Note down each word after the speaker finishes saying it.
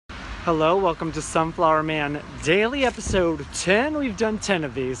Hello, welcome to Sunflower Man Daily episode 10. We've done 10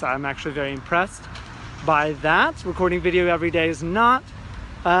 of these. I'm actually very impressed by that. Recording video every day is not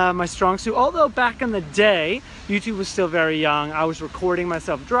my strong suit. Although back in the day, YouTube was still very young. I was recording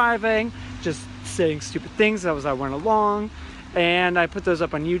myself driving, just saying stupid things as I went along. And I put those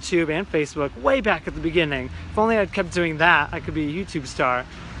up on YouTube and Facebook way back at the beginning. If only I'd kept doing that, I could be a YouTube star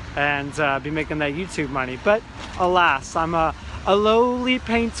and be making that YouTube money. But alas, I'm a lowly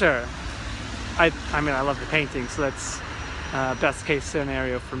painter. I mean, I love the painting, so that's best case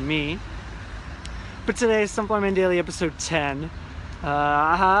scenario for me. But today is Sunflower Man Daily episode 10.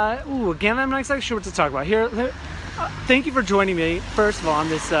 Again, I'm not exactly sure what to talk about. Thank you for joining me, first of all, on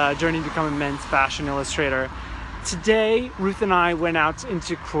this journey to become a men's fashion illustrator. Today, Ruth and I went out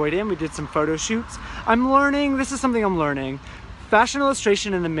into Croydon. We did some photo shoots. This is something I'm learning. Fashion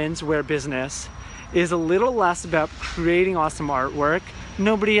illustration in the menswear business is a little less about creating awesome artwork.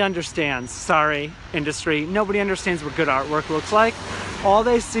 Nobody understands, sorry, industry. Nobody understands what good artwork looks like. All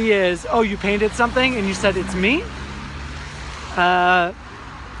they see is, oh, you painted something and you said it's me?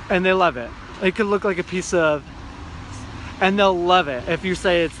 And they love it. It could look like a piece of, and they'll love it if you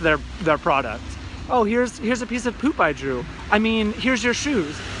say it's their product. Oh, here's a piece of poop I drew. I mean, here's your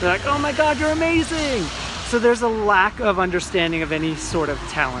shoes. They're like, oh my God, you're amazing. So there's a lack of understanding of any sort of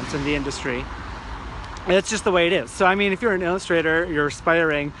talent in the industry. It's just the way it is. So I mean, if you're an illustrator, you're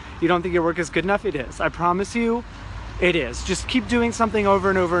aspiring, you don't think your work is good enough, it is. I promise you, it is. Just keep doing something over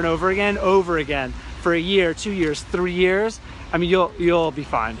and over and over again for a year, 2 years, 3 years. I mean, you'll be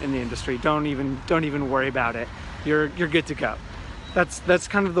fine in the industry. Don't even worry about it. You're good to go. That's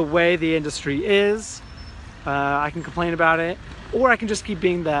kind of the way the industry is. I can complain about it, or I can just keep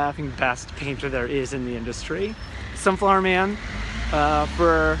being the effing best painter there is in the industry. Sunflower Man,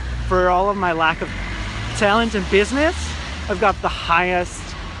 for all of my lack of talent in business, I've got the highest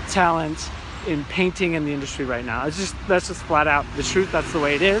talent in painting in the industry right now. That's just flat out the truth. That's the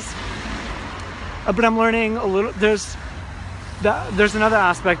way it is. But I'm learning a little. There's another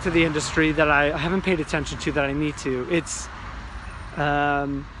aspect to the industry that I haven't paid attention to that I need to. It's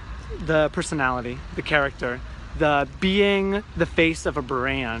the personality, the character, the being the face of a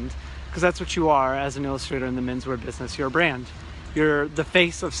brand, because that's what you are as an illustrator in the menswear business. You're a brand. You're the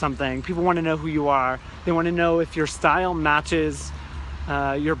face of something. People want to know who you are. They want to know if your style matches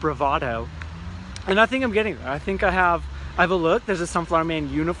your bravado. And I think I'm getting there. I think I have a look. There's a Sunflower Man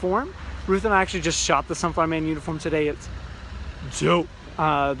uniform. Ruth and I actually just shot the Sunflower Man uniform today. It's dope.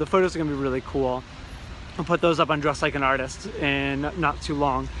 The photos are going to be really cool. I'll put those up on Dress Like an Artist in not too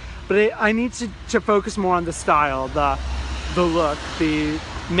long. But I need to focus more on the style, the look, the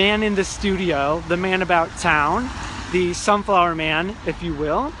man in the studio, the man about town, the Sunflower Man, if you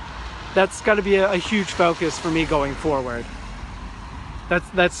will. That's got to be a huge focus for me going forward.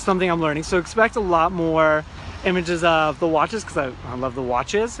 That's something I'm learning. So expect a lot more images of the watches, because I love the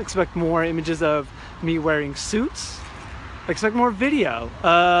watches. Expect more images of me wearing suits. Expect more video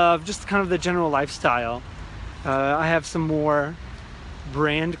of just kind of the general lifestyle. I have some more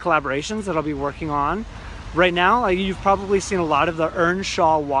brand collaborations that I'll be working on. Right now, you've probably seen a lot of the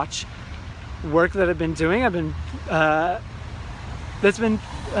Earnshaw watch work that I've been doing. That's been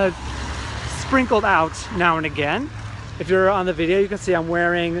sprinkled out now and again. If you're on the video, you can see I'm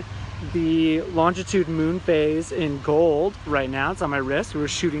wearing the Longitude Moon Phase in gold right now. It's on my wrist. We were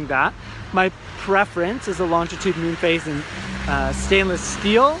shooting that. My preference is the Longitude Moon Phase in stainless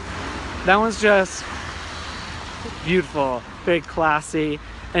steel. That one's just beautiful, very classy.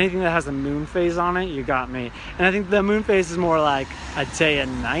 Anything that has a moon phase on it, you got me. And I think the moon phase is more like a day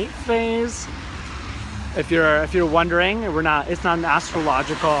and night phase. If you're wondering, it's not an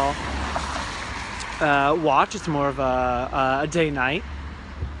astrological watch. It's more of a day-night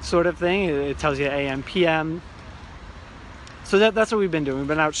sort of thing. It tells you AM, PM. So that's what we've been doing. We've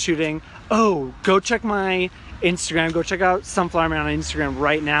been out shooting. Oh, go check my Instagram. Go check out Sunflower Man on Instagram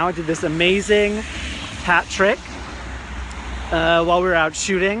right now. I did this amazing hat trick while we were out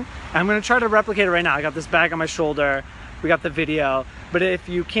shooting. I'm going to try to replicate it right now. I got this bag on my shoulder. We got the video. But if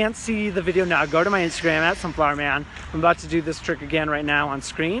you can't see the video now, go to my Instagram at Sunflower Man. I'm about to do this trick again right now on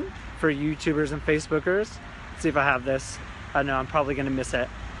screen for YouTubers and Facebookers. Let's see if I have this. I know I'm probably going to miss it.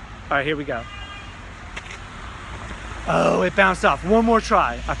 All right, here we go. Oh, it bounced off. One more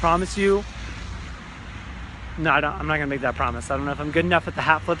try. I promise you. No, I'm not going to make that promise. I don't know if I'm good enough at the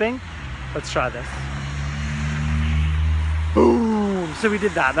hat flipping. Let's try this. Boom. So we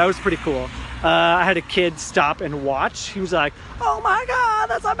did that. That was pretty cool. I had a kid stop and watch. He was like, oh my God,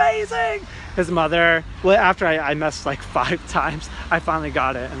 that's amazing. His mother, well, after I messed like 5 times, I finally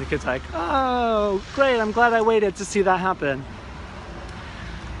got it. And the kid's like, oh, great. I'm glad I waited to see that happen.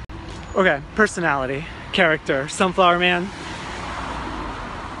 Okay, personality, character, Sunflower Man.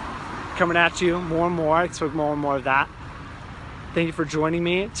 Coming at you more and more. I expect more and more of that. Thank you for joining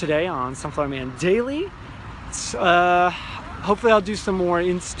me today on Sunflower Man Daily. Hopefully I'll do some more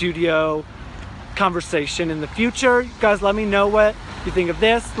in-studio conversation in the future. You guys, let me know what you think of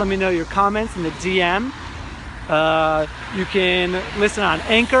this. Let me know your comments in the DM. You can listen on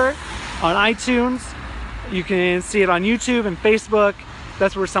Anchor, on iTunes. You can see it on YouTube and Facebook.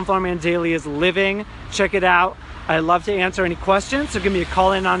 That's where Sunflower Man Daily is living. Check it out. I'd love to answer any questions, so give me a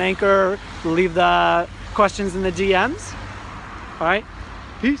call in on Anchor. Leave the questions in the DMs. All right,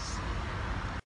 peace.